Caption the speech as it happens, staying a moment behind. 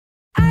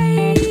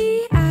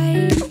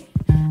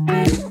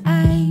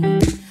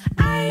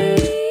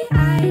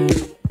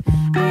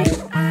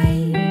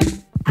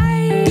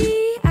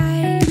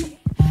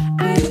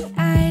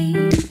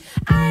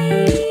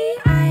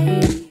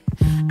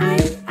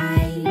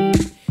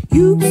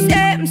You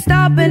say I'm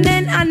stubborn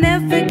and I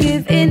never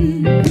give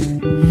in.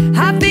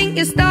 I think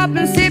you're stubborn,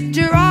 except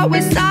you're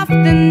always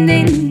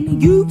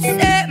softening. You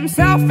say I'm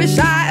selfish,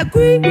 I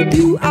agree with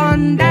you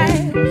on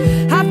that.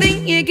 I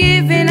think you're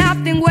giving, I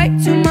think way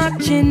too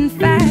much in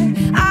fact.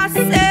 I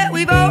said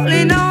we've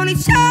only known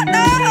each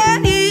other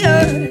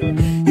here.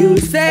 You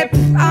said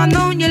I've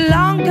known you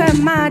longer,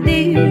 my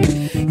dear.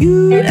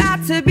 You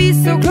like to be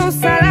so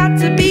close, I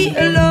like to be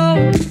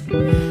alone.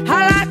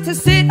 I like to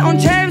sit on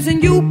chairs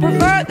and you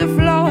prefer the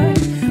floor.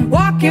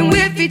 Walking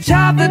with each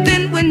other,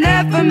 then we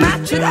never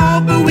match at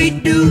all. But we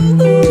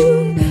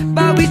do,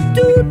 but we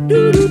do,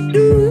 do, do,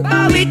 do,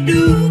 but we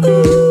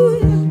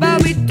do,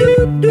 but we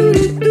do, do,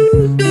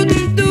 do, do,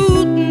 do,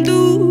 do, do.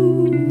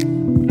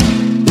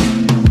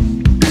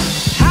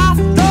 I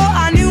thought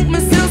I knew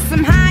myself,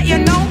 somehow you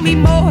know me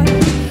more.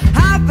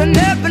 I've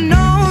never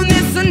known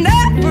this and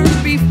never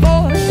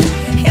before.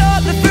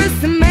 You're the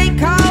first to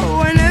make out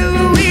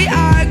whenever we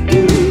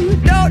argue.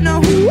 Don't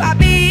know who I'd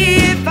be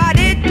if I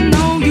didn't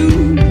know you.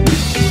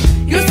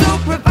 You're so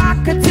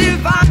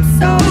provocative, I'm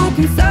so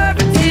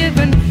conservative,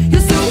 and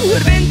you're so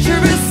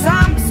adventurous,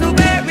 I'm so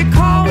very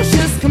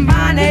cautious.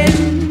 Combining,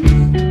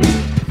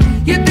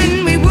 you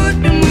think we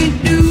would and we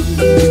do,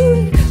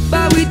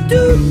 but we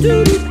do,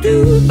 do, do,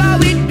 do, but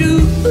we